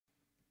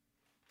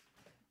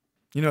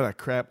You know that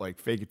crap like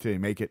fake it till you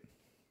make it?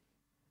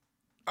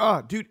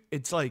 Oh, dude,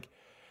 it's like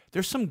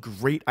there's some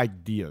great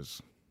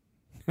ideas.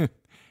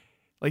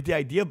 Like the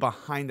idea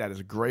behind that is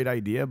a great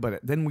idea,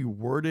 but then we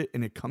word it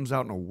and it comes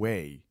out in a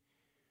way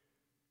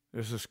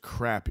that's just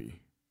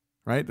crappy,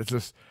 right?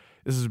 This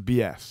is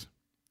BS.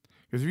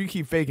 Because if you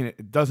keep faking it,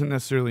 it doesn't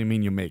necessarily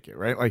mean you make it,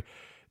 right? Like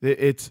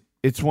it's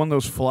one of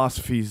those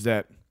philosophies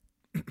that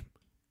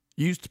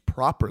used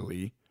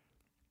properly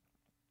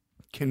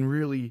can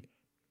really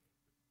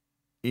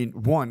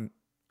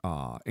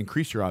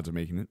increase your odds of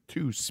making it.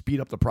 2, speed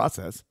up the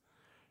process,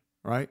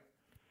 right?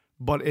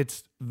 But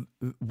it's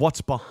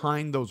what's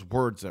behind those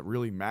words that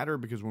really matter,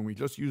 because when we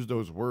just use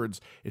those words,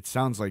 it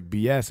sounds like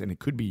BS, and it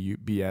could be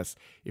BS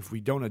if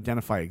we don't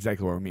identify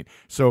exactly what we mean.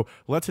 So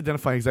let's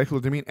identify exactly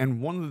what they mean.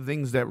 And one of the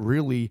things that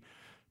really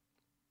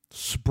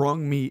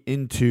sprung me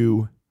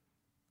into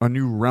a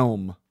new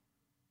realm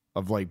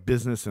of like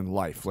business and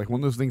life, like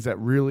one of the things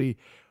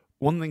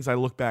I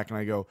look back and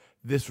I go,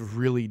 this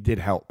really did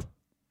help.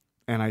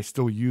 And I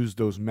still use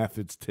those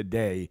methods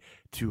today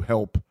to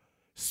help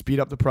speed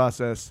up the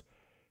process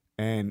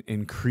and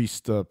increase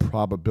the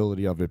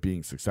probability of it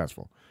being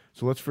successful.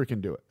 So let's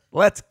freaking do it.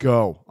 Let's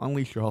go.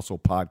 Unleash Your Hustle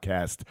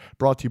podcast,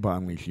 brought to you by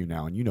Unleash You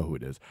Now, and you know who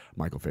it is,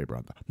 Michael Faber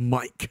on the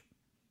mic.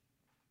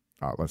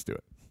 All right, let's do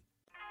it.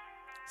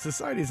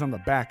 Society is on the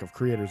back of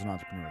creators and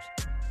entrepreneurs.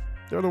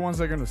 They're the ones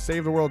that are going to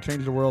save the world,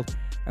 change the world,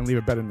 and leave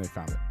it better than they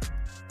found it.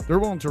 They're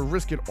willing to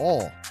risk it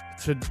all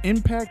to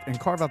impact and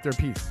carve out their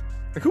piece.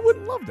 Like, who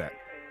wouldn't love that?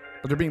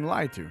 But they're being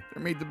lied to.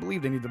 They're made to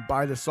believe they need to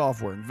buy this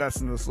software,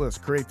 invest in this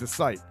list, create this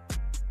site.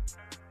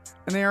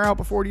 And they are out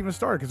before it even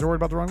started because they're worried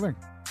about the wrong thing.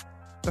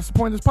 That's the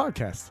point of this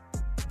podcast,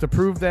 to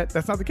prove that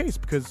that's not the case,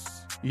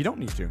 because you don't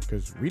need to,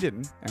 because we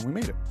didn't, and we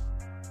made it.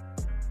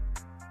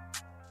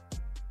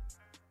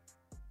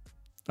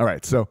 All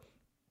right, so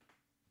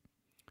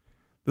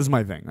this is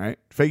my thing, right?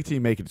 Fake it till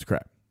you make it is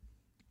crap.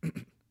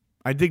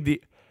 I get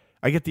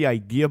the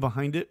idea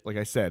behind it, like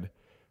I said,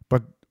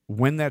 but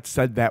when that's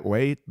said that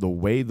way, the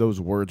way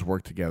those words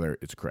work together,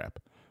 it's crap.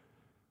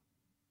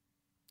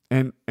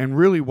 And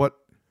really what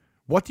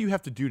do you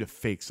have to do to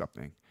fake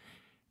something,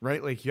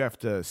 right? Like you have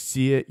to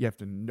see it, you have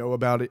to know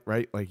about it,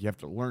 right? Like you have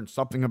to learn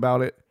something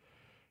about it,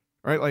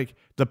 right? Like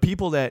the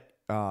people that,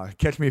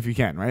 catch me if you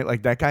can, right?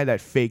 Like that guy that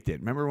faked it.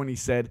 Remember when he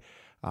said,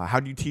 how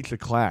do you teach a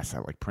class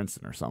at like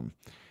Princeton or something?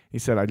 He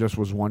said, I just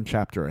was one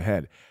chapter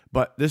ahead.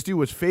 But this dude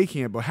was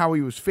faking it, but how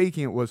he was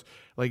faking it was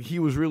like he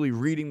was really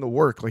reading the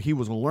work, like he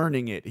was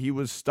learning it, he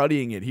was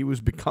studying it, he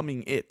was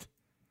becoming it.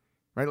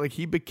 Right? Like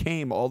he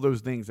became all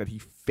those things that he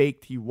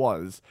faked he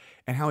was,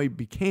 and how he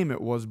became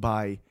it was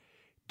by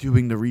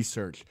doing the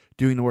research,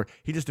 doing the work.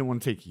 He just didn't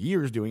want to take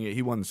years doing it.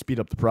 He wanted to speed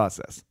up the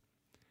process.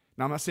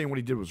 Now, I'm not saying what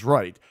he did was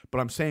right, but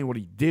I'm saying what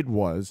he did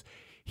was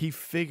he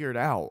figured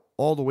out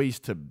all the ways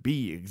to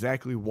be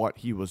exactly what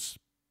he was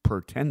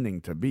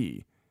pretending to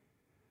be.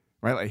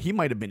 Right? Like he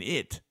might have been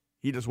it.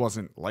 He just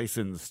wasn't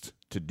licensed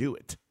to do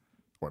it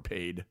or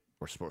paid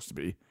or supposed to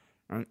be.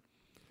 Right?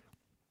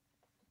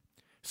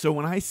 So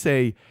when I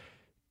say,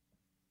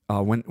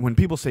 when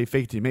people say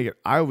fake till you make it,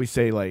 I always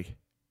say like,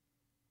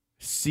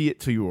 see it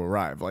till you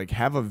arrive. Like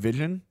have a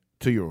vision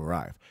till you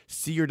arrive.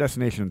 See your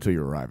destination until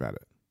you arrive at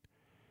it.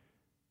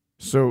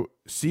 So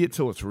see it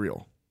till it's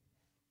real.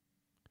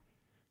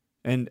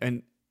 And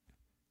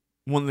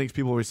one of the things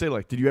people always say,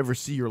 like, did you ever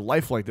see your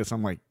life like this?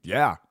 I'm like,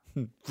 yeah,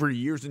 for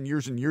years and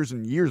years and years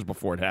and years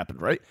before it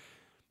happened, right?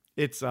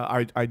 It's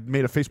I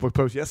made a Facebook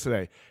post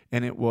yesterday,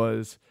 and it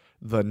was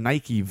the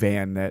Nike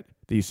van that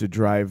they used to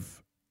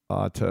drive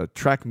to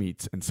track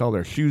meets and sell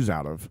their shoes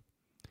out of.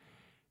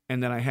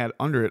 And then I had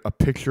under it a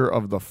picture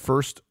of the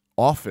first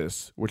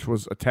office, which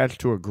was attached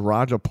to a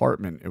garage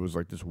apartment. It was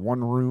like this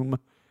one room.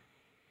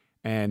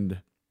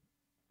 And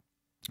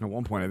at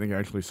one point, I think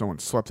actually someone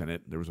slept in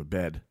it. There was a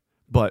bed.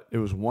 But it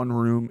was one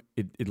room.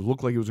 It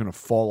looked like it was going to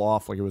fall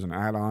off, like it was an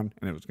add-on,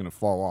 and it was going to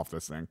fall off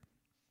this thing.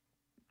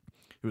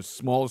 It was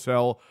small as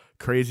hell,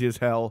 crazy as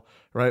hell,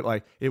 right?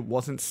 Like, it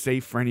wasn't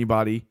safe for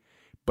anybody.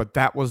 But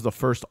that was the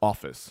first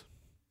office.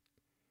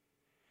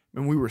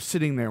 And we were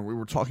sitting there, we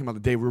were talking about the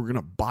day we were going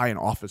to buy an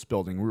office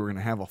building. We were going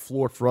to have a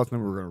floor for us, and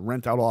then we were going to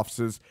rent out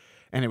offices,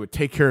 and it would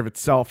take care of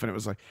itself. And it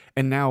was like,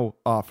 and now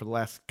for the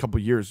last couple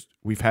of years,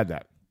 we've had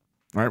that.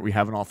 All right, we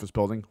have an office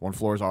building. One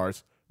floor is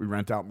ours. We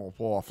rent out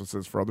multiple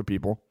offices for other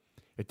people.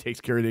 It takes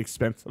care of the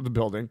expense of the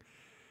building.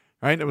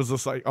 Right? And it was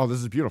just like, oh, this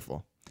is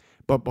beautiful.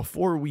 But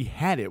before we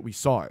had it, we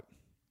saw it.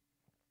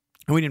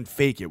 And we didn't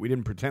fake it. We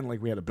didn't pretend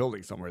like we had a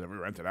building somewhere that we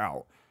rented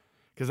out.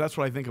 Because that's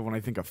what I think of when I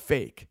think of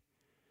fake.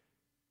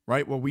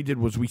 Right? What we did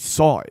was we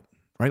saw it.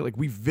 Right? Like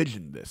we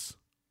visioned this.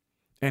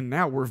 And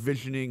now we're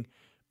visioning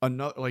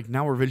another, like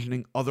now we're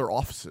visioning other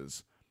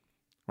offices.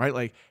 Right?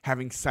 Like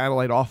having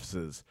satellite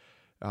offices.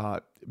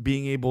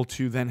 Being able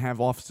to then have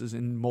offices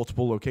in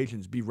multiple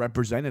locations, be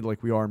represented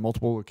like we are in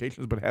multiple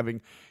locations, but having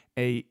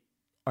a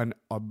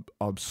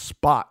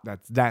spot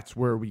that's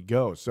where we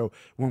go. So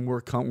when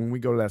we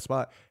go to that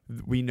spot,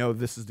 we know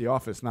this is the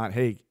office, not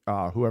hey,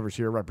 whoever's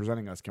here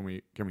representing us, can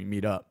we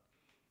meet up?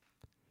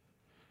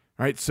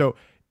 All right. So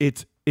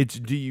It's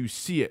do you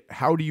see it?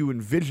 How do you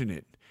envision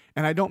it?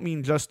 And I don't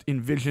mean just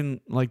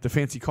envision like the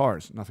fancy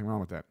cars. Nothing wrong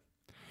with that.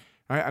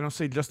 All right? I don't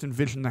say just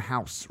envision the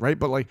house, right?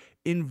 But like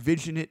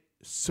envision it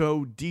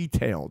so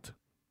detailed.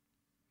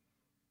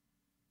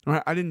 All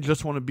right? I didn't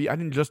just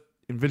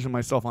envision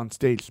myself on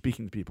stage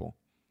speaking to people.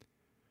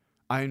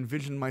 I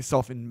envisioned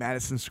myself in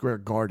Madison Square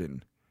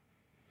Garden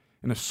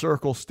in a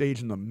circle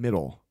stage in the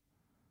middle.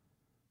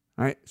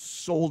 All right?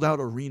 Sold out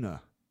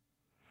arena.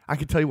 I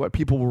could tell you what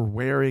people were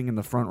wearing in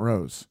the front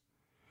rows.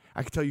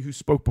 I can tell you who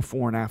spoke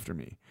before and after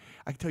me.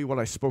 I can tell you what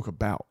I spoke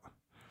about.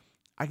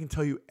 I can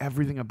tell you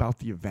everything about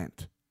the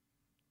event.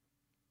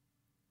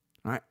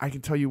 All right? I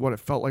can tell you what it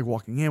felt like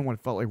walking in, what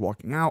it felt like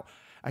walking out.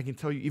 I can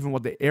tell you even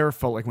what the air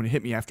felt like when it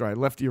hit me after I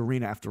left the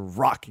arena after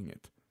rocking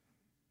it.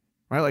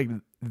 Right? Like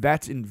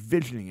that's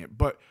envisioning it.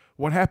 But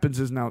what happens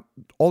is now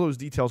all those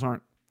details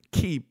aren't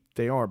key.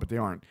 They are, but they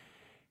aren't.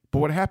 But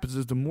what happens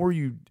is the more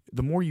you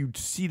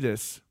see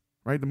this,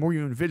 right? The more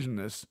you envision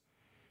this,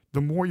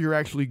 the more you're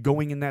actually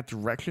going in that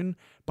direction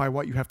by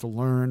what you have to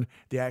learn,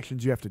 the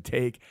actions you have to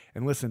take.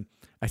 And listen,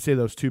 I say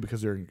those too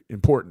because they're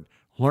important.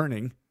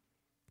 Learning.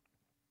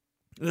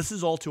 This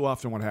is all too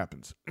often what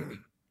happens.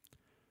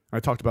 I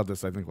talked about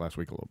this, I think, last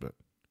week a little bit.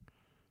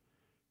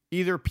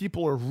 Either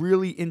people are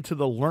really into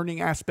the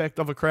learning aspect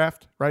of a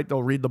craft, right?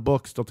 They'll read the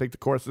books, they'll take the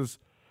courses,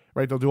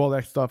 right? They'll do all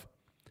that stuff.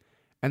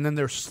 And then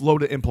they're slow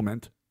to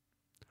implement.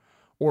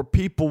 Or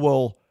people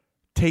will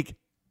take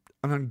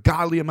an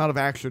ungodly amount of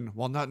action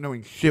while not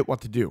knowing shit what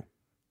to do.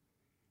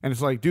 And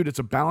it's like, dude, it's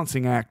a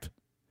balancing act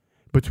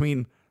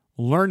between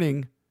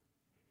learning,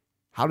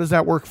 how does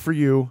that work for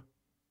you?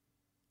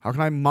 How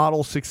can I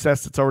model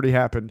success that's already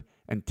happened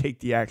and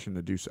take the action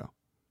to do so?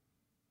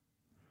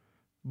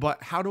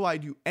 But how do I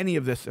do any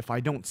of this if I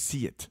don't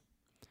see it?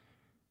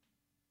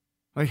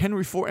 Like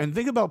Henry Ford, and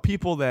think about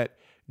people that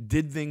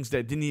did things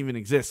that didn't even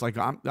exist. Like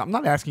I'm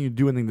not asking you to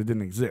do anything that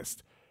didn't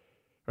exist.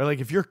 Right? Like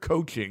if you're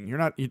coaching,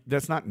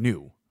 that's not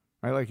new.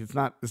 Right? Like it's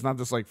not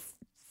this like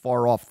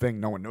far off thing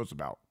no one knows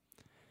about.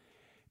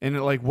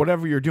 And like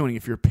whatever you're doing,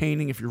 if you're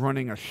painting, if you're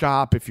running a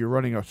shop, if you're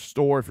running a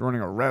store, if you're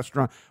running a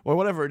restaurant, or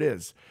whatever it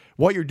is,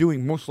 what you're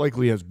doing most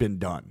likely has been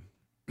done.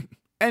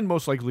 And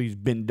most likely has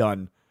been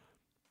done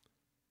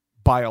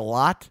by a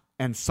lot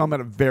and some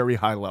at a very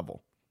high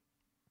level.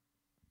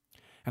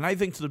 And I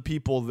think to the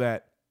people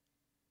that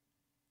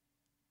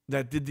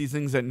did these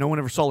things that no one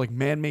ever saw, like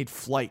man-made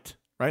flight,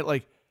 right?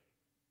 Like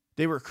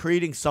they were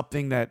creating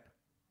something that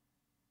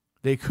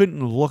they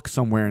couldn't look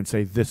somewhere and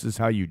say, this is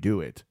how you do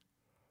it.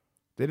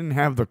 They didn't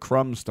have the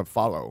crumbs to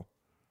follow.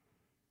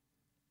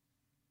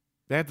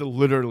 They had to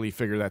literally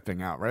figure that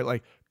thing out, right?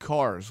 Like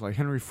cars, like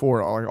Henry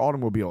Ford, or like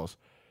automobiles.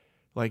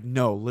 Like,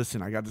 no,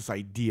 listen, I got this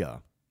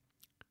idea.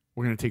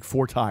 We're going to take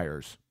 4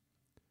 tires,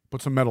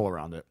 put some metal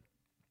around it,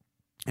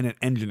 and an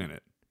engine in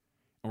it,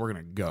 and we're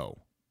going to go.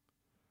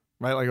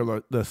 Right?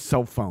 Like the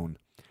cell phone.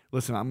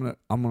 Listen, I'm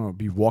gonna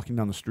be walking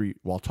down the street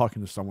while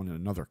talking to someone in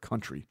another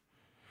country.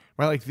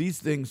 Right? Like these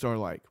things are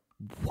like,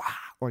 wow,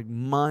 like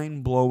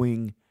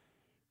mind-blowing,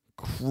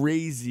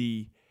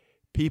 crazy.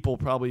 People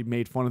probably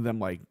made fun of them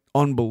like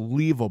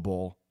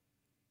unbelievable.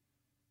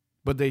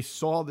 But they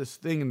saw this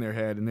thing in their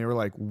head and they were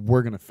like,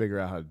 we're going to figure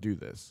out how to do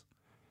this.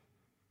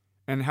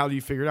 And how do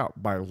you figure it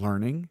out? By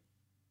learning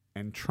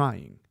and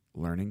trying.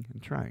 Learning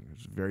and trying.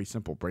 It's very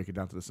simple. Break it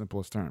down to the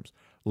simplest terms.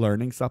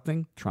 Learning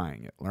something,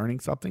 trying it.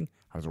 Learning something,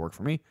 how does it work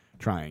for me?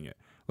 Trying it.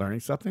 Learning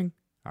something,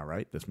 all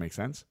right, this makes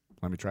sense.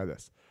 Let me try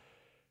this.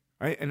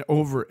 All right, and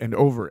over and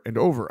over and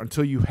over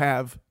until you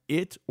have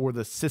it or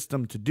the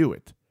system to do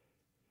it.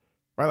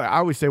 Right? Like I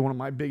always say one of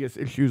my biggest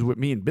issues with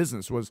me in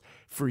business was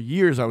for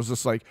years I was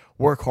just like,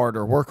 work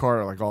harder,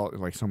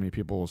 like so many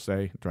people will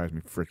say. It drives me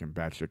freaking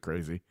batshit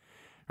crazy.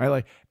 Right?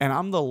 Like, and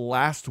I'm the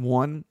last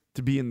one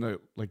to be in the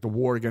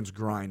war against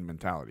grind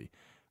mentality.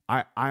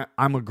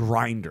 I'm a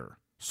grinder.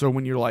 So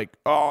when you're like,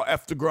 oh,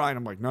 F the grind,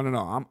 I'm like,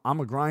 no. I'm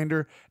a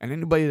grinder. And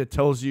anybody that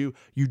tells you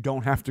you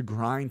don't have to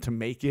grind to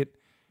make it,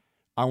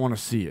 I want to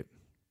see it.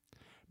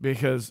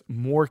 Because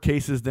more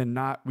cases than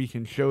not, we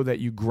can show that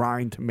you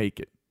grind to make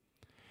it.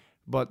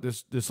 But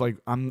this like,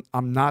 I'm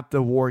not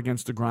the war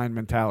against the grind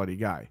mentality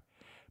guy.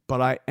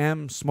 But I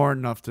am smart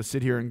enough to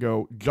sit here and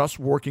go, just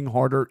working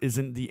harder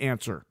isn't the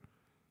answer.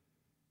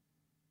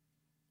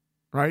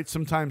 Right?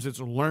 Sometimes it's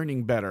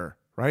learning better,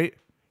 right?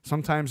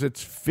 Sometimes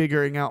it's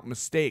figuring out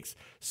mistakes.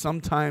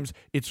 Sometimes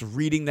it's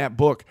reading that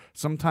book.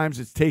 Sometimes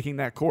it's taking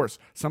that course.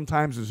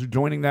 Sometimes it's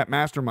joining that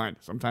mastermind.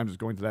 Sometimes it's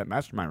going to that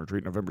mastermind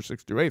retreat November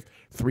 6th through 8th.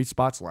 3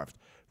 spots left.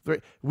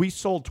 We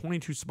sold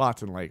 22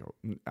 spots in like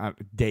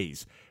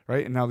days,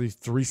 right? And now these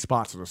 3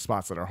 spots are the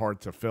spots that are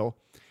hard to fill.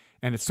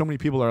 And it's so many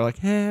people that are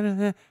like,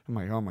 I'm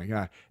like, oh my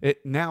God.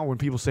 Now when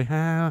people say,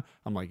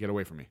 I'm like, get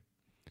away from me.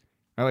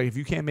 Like, if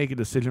you can't make a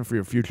decision for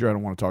your future, I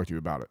don't want to talk to you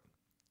about it.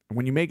 And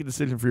when you make a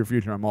decision for your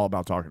future, I'm all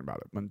about talking about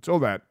it. But until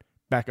that,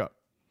 back up.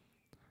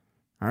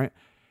 All right?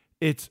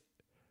 It's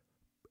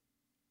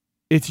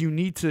you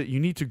need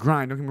to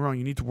grind. Don't get me wrong,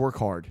 you need to work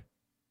hard.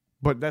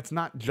 But that's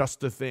not just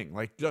the thing.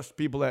 Like just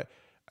people that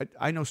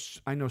I know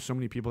so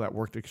many people that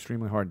worked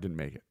extremely hard and didn't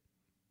make it.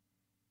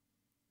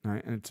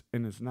 right? And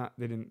it's not,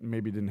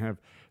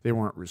 they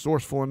weren't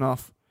resourceful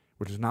enough,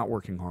 which is not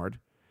working hard.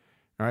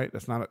 All right,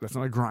 that's not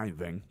a grind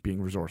thing,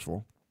 being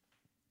resourceful.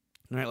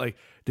 All right, like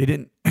they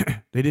didn't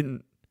they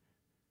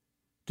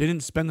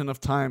didn't spend enough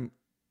time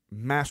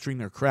mastering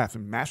their craft.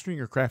 And mastering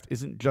your craft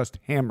isn't just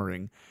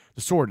hammering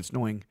the sword. It's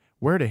knowing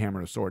where to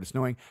hammer the sword. It's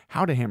knowing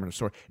how to hammer the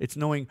sword. It's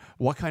knowing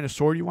what kind of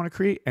sword you want to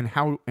create and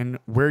how and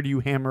where do you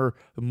hammer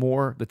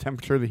more, the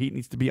temperature, the heat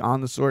needs to be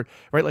on the sword,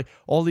 right? Like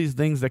all these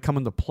things that come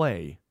into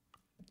play.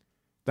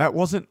 That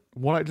wasn't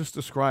what I just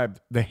described.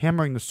 The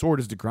hammering the sword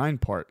is the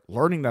grind part.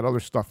 Learning that other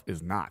stuff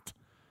is not.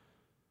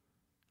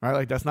 Right?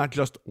 Like that's not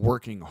just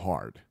working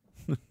hard.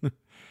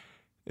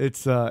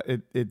 It's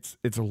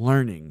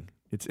learning,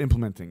 it's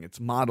implementing, it's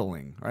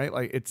modeling, right?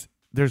 Like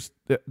there's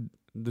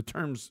the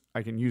terms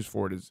I can use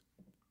for it is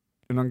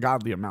an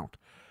ungodly amount.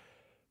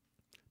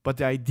 But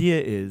the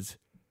idea is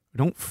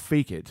don't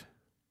fake it.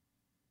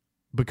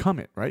 Become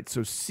it, right?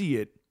 So see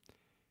it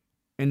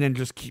and then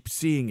just keep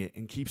seeing it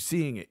and keep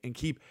seeing it and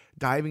keep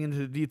diving into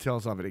the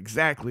details of it.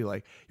 Exactly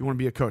like you want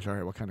to be a coach. All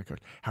right, what kind of coach?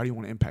 How do you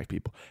want to impact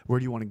people? Where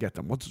do you want to get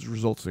them? What's the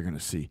results they're going to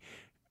see?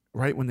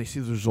 Right? When they see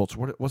the results,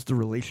 what's the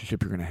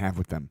relationship you're going to have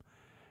with them?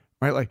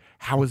 Right? Like,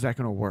 how is that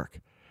going to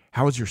work?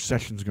 How is your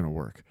sessions going to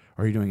work?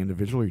 Are you doing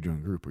individual? Are you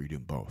doing group? Or are you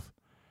doing both?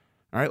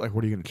 All right? Like,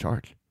 what are you going to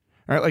charge?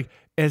 All right? Like,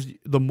 as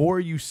the more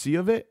you see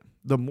of it,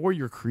 the more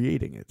you're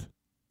creating it.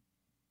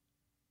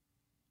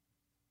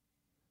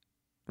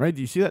 Right?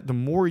 Do you see that? The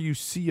more you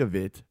see of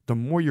it, the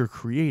more you're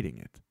creating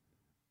it.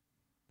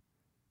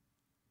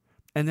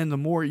 And then the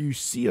more you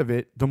see of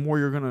it, the more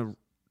you're going to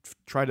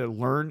try to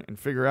learn and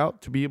figure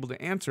out to be able to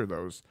answer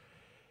those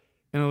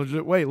in a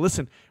legit way.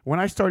 Listen, when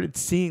I started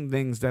seeing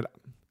things that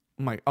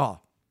I'm like, oh,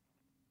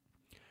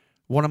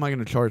 what am I going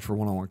to charge for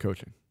one-on-one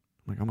coaching?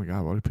 I'm like, oh my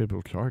God, what do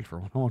people charge for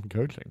one-on-one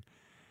coaching?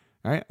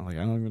 All right? I'm like,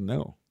 I don't even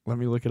know. Let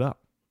me look it up.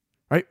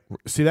 Right?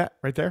 See that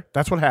right there?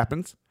 That's what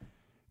happens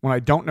when I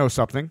don't know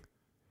something.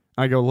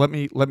 I go, let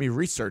me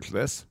research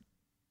this.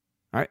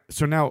 All right?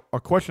 So now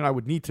a question I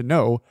would need to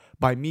know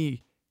by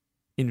me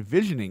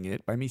envisioning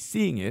it, by me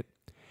seeing it,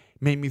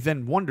 made me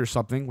then wonder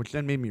something, which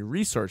then made me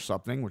research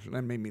something, which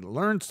then made me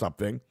learn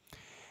something.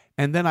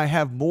 And then I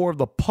have more of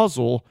the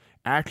puzzle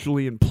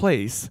actually in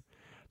place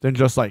than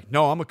just like,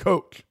 no, I'm a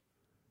coach.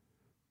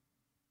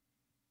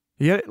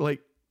 You get it?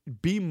 Like,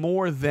 be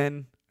more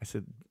than, I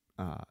said,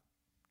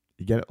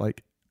 you get it?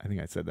 Like, I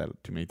think I said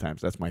that too many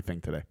times. That's my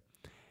thing today.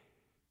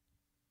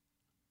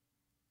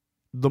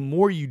 The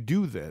more you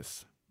do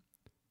this,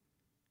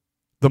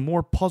 the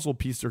more puzzle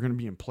pieces are going to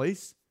be in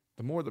place.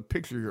 The more the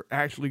picture you're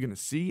actually going to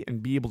see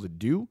and be able to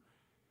do.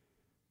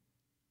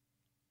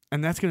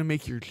 And that's going to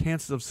make your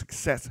chances of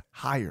success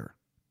higher.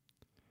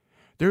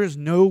 There is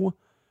no...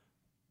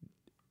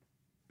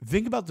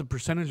 Think about the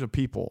percentage of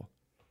people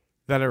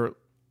that are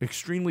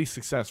extremely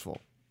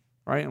successful,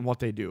 right, and what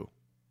they do.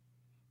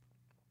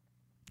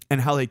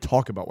 And how they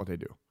talk about what they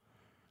do.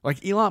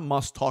 Like Elon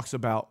Musk talks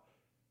about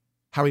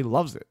how he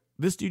loves it.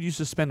 This dude used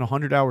to spend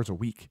 100 hours a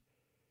week.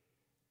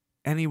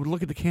 And he would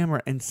look at the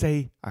camera and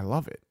say, I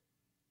love it.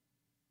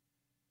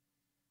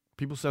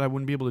 People said I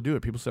wouldn't be able to do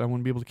it. People said I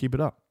wouldn't be able to keep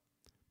it up.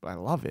 But I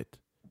love it.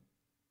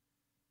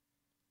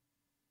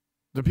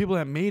 The people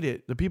that made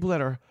it, the people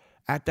that are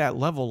at that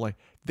level, like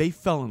they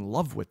fell in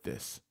love with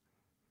this.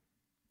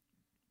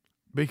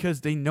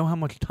 Because they know how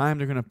much time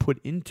they're going to put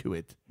into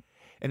it.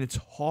 And it's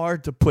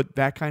hard to put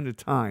that kind of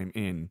time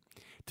in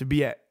to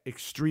be at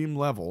extreme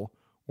level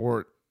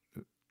or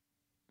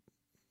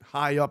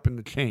high up in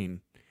the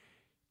chain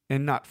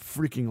and not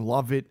freaking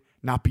love it,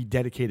 not be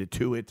dedicated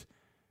to it.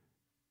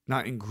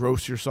 Not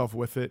engross yourself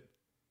with it.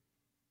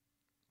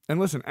 And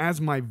listen, as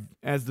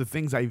the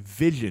things I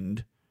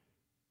visioned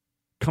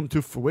come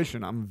to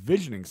fruition, I'm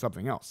visioning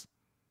something else.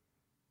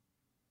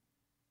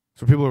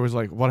 So people are always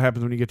like, what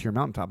happens when you get to your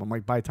mountaintop? I'm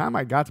like, by the time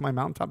I got to my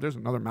mountaintop, there's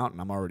another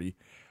mountain I'm already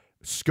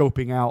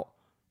scoping out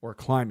or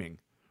climbing.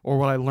 Or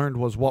what I learned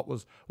was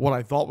what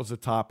I thought was the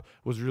top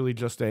was really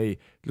just a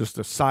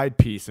side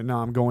piece, and now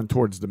I'm going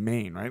towards the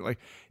main, right? Like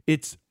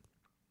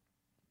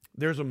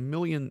there's a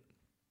million.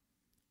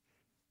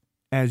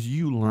 As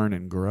you learn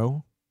and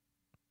grow,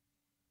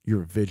 your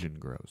vision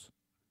grows.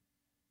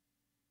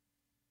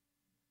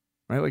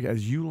 Right? Like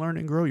as you learn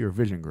and grow, your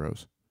vision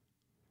grows.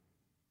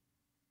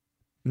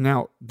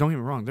 Now, don't get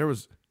me wrong, there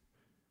was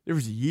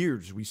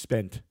years we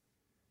spent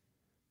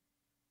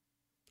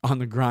on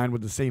the grind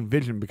with the same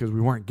vision because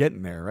we weren't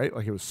getting there, right?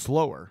 Like it was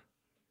slower.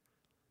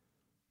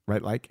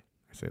 Right? Like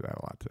I say that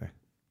a lot today.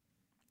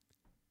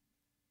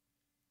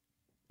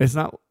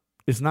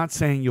 It's not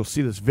saying you'll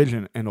see this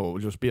vision and it'll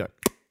just be like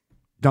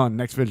done,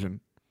 next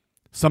vision.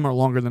 Some are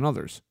longer than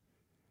others.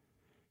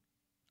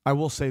 I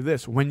will say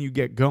this, when you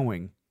get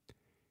going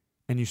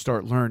and you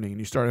start learning and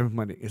you start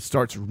implementing, it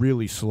starts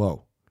really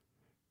slow.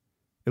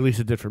 At least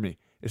it did for me.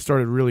 It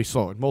started really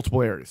slow in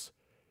multiple areas.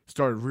 It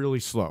started really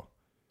slow.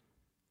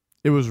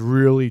 It was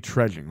really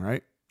trudging,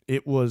 right?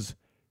 It was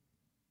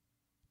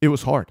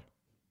hard.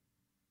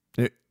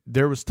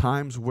 There was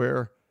times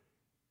where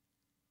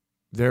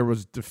There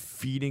was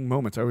defeating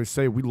moments. I always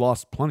say we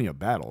lost plenty of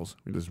battles.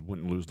 We just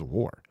wouldn't lose the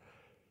war.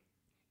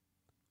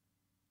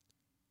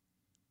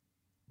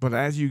 But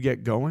as you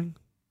get going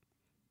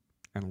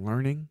and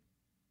learning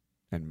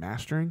and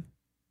mastering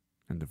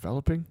and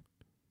developing,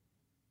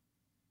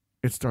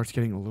 it starts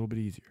getting a little bit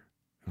easier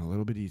and a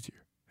little bit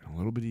easier and a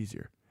little bit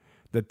easier.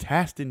 The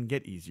task didn't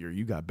get easier.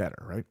 You got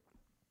better, right?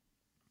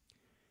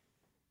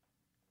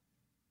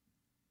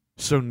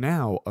 So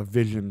now a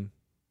vision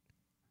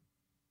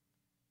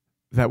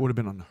that would have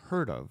been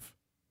unheard of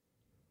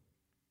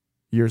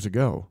years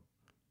ago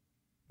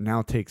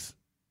now takes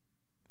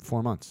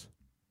 4 months.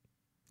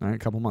 All right, a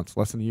couple months,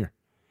 less than a year.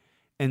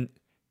 And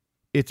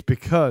it's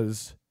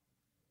because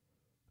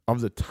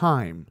of the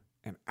time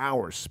and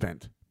hours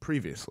spent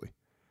previously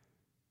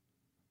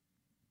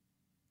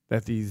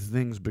that these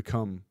things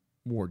become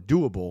more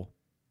doable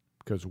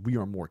because we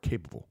are more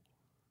capable.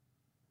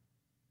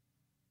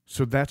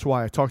 So that's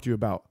why I talked to you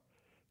about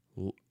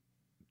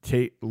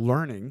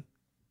learning,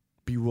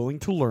 be willing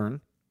to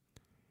learn,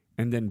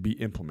 and then be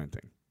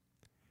implementing.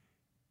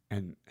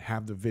 And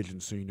have the vision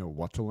so you know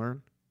what to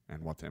learn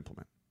and what to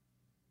implement.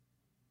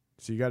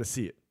 So you got to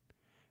see it.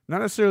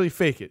 Not necessarily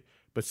fake it,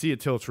 but see it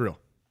till it's real.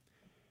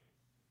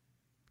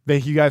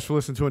 Thank you guys for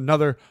listening to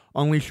another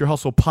Unleash Your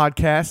Hustle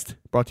podcast,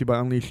 brought to you by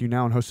Unleash You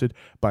Now and hosted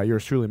by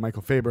yours truly,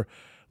 Michael Faber.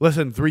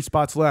 Listen, 3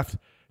 spots left,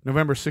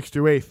 November 6th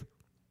through 8th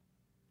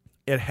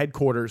at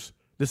headquarters.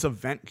 This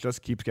event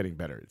just keeps getting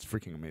better. It's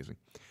freaking amazing.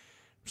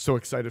 I'm so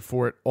excited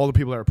for it. All the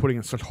people that are putting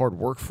in such hard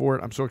work for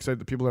it. I'm so excited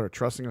the people that are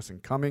trusting us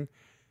and coming.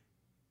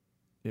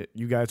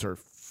 You guys are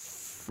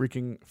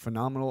freaking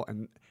phenomenal.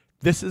 And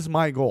this is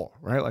my goal,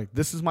 right? Like,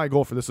 this is my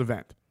goal for this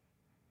event.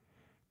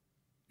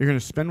 You're going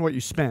to spend what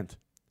you spent,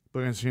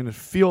 but it's going to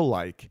feel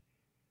like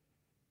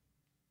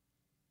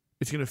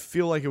it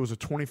was a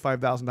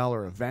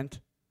 $25,000 event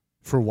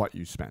for what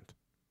you spent.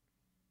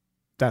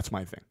 That's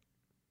my thing.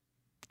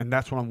 And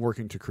that's what I'm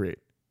working to create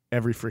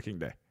every freaking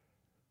day.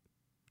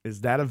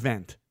 Is that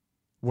event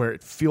where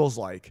it feels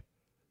like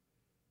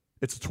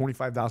it's a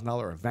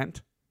 $25,000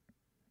 event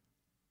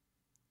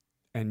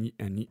and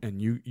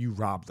you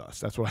robbed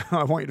us. That's what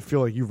I want you to feel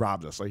like. You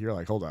robbed us. Like, you're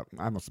like, hold up,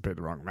 I must have paid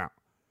the wrong amount.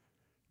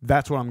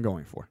 That's what I'm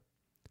going for.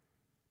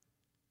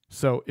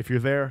 So if you're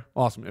there,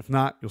 awesome. If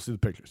not, you'll see the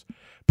pictures.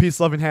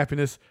 Peace, love, and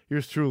happiness.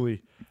 Yours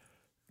truly,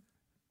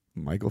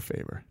 Michael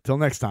Faber. Till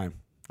next time,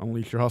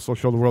 unleash your hustle,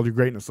 show the world your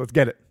greatness. Let's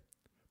get it.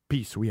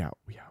 Peace. We out.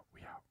 We out.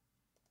 We out.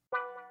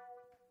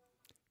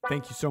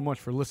 Thank you so much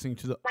for listening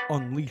to the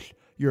Unleash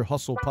Your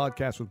Hustle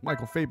podcast with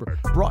Michael Faber,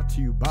 brought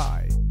to you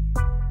by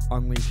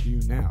Unleash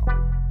You Now,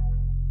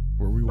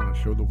 where we want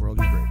to show the world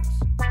your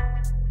greatness.